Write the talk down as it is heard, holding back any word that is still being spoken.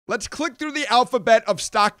Let's click through the alphabet of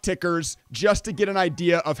stock tickers just to get an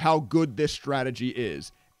idea of how good this strategy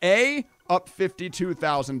is. A, up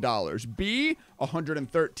 $52,000. B,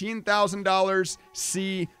 $113,000.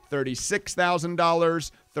 C,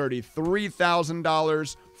 $36,000.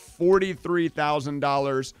 $33,000.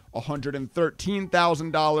 $43,000.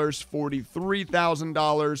 $113,000.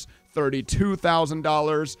 $43,000.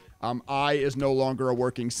 $32,000. I is no longer a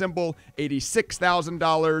working symbol,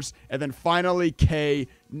 $86,000, and then finally K,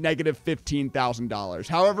 negative $15,000.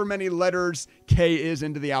 However many letters K is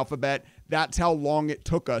into the alphabet, that's how long it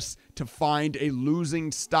took us to find a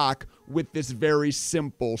losing stock with this very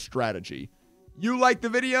simple strategy. You like the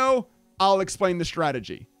video? I'll explain the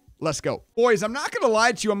strategy. Let's go. Boys, I'm not going to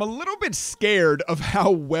lie to you. I'm a little bit scared of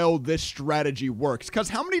how well this strategy works. Because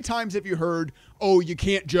how many times have you heard, oh, you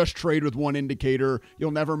can't just trade with one indicator.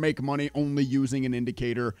 You'll never make money only using an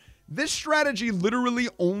indicator. This strategy literally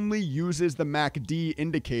only uses the MACD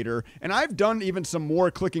indicator. And I've done even some more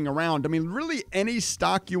clicking around. I mean, really any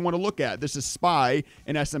stock you want to look at. This is SPY,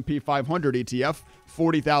 an S&P 500 ETF,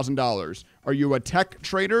 $40,000. Are you a tech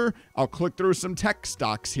trader? I'll click through some tech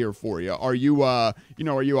stocks here for you. Are you are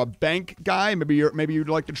you a bank guy? Maybe you'd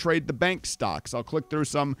like to trade the bank stocks. I'll click through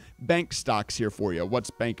some bank stocks here for you. What's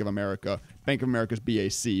Bank of America? Bank of America's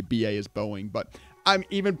BAC. BA is Boeing, but I'm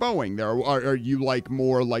even Boeing. There are you like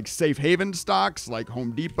more like safe haven stocks like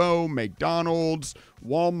Home Depot, McDonald's,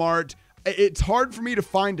 Walmart? It's hard for me to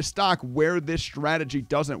find a stock where this strategy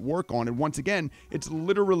doesn't work on. And once again, it's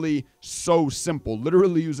literally so simple,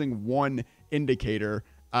 literally using one indicator.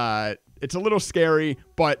 It's a little scary,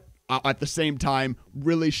 but at the same time,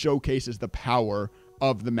 really showcases the power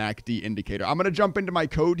of the MACD indicator. I'm going to jump into my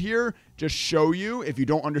code here, just show you. If you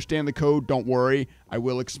don't understand the code, don't worry. I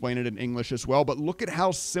will explain it in English as well, but look at how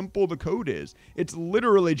simple the code is. It's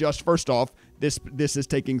literally just, first off, this is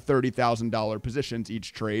taking $30,000 positions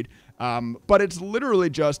each trade, but it's literally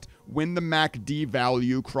just when the MACD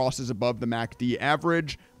value crosses above the MACD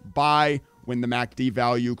average, buy. When the MACD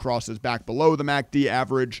value crosses back below the MACD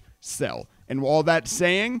average, sell. And all that's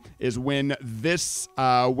saying is when this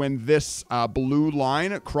blue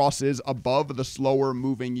line crosses above the slower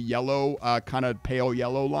moving yellow, kind of pale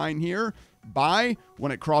yellow line here, buy.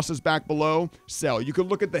 When it crosses back below, sell. You could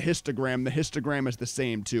look at the histogram. The histogram is the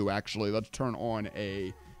same too, actually. Let's turn on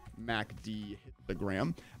a MACD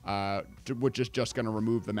histogram, which is just going to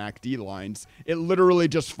remove the MACD lines. It literally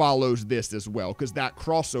just follows this as well, because that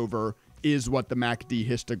crossover is what the MACD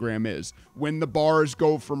histogram is. When the bars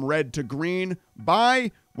go from red to green,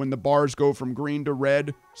 buy. When the bars go from green to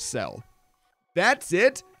red, sell. That's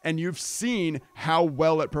it, and you've seen how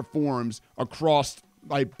well it performs across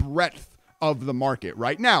like breadth of the market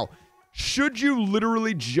right now. Should you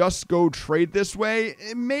literally just go trade this way?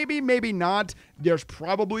 Maybe, maybe not. There's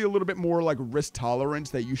probably a little bit more like risk tolerance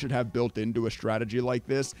that you should have built into a strategy like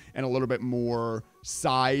this, and a little bit more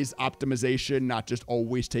size optimization, not just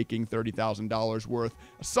always taking $30,000 worth.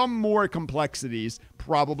 Some more complexities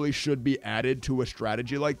probably should be added to a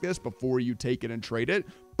strategy like this before you take it and trade it.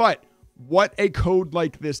 But what a code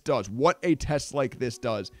like this does, what a test like this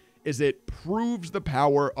does, is it proves the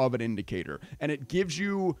power of an indicator, and it gives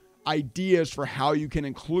you ideas for how you can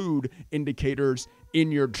include indicators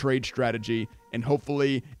in your trade strategy. And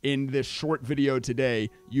hopefully in this short video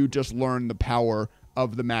today, you just learned the power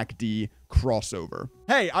of the MACD crossover.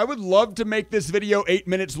 Hey, I would love to make this video 8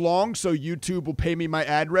 minutes long so YouTube will pay me my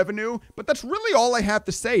ad revenue, but that's really all I have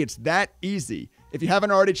to say. It's that easy. If you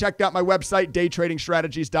haven't already checked out my website,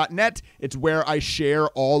 daytradingstrategies.net, it's where I share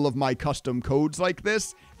all of my custom codes like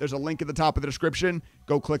this. There's a link at the top of the description.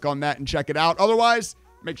 Go click on that and check it out. Otherwise,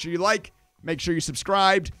 make sure you like, make sure you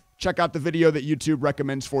subscribed, check out the video that YouTube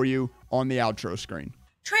recommends for you on the outro screen.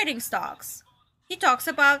 Trading stocks. He talks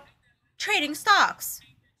about trading stocks.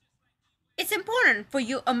 It's important for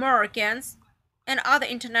you Americans and other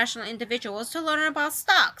international individuals to learn about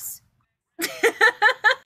stocks.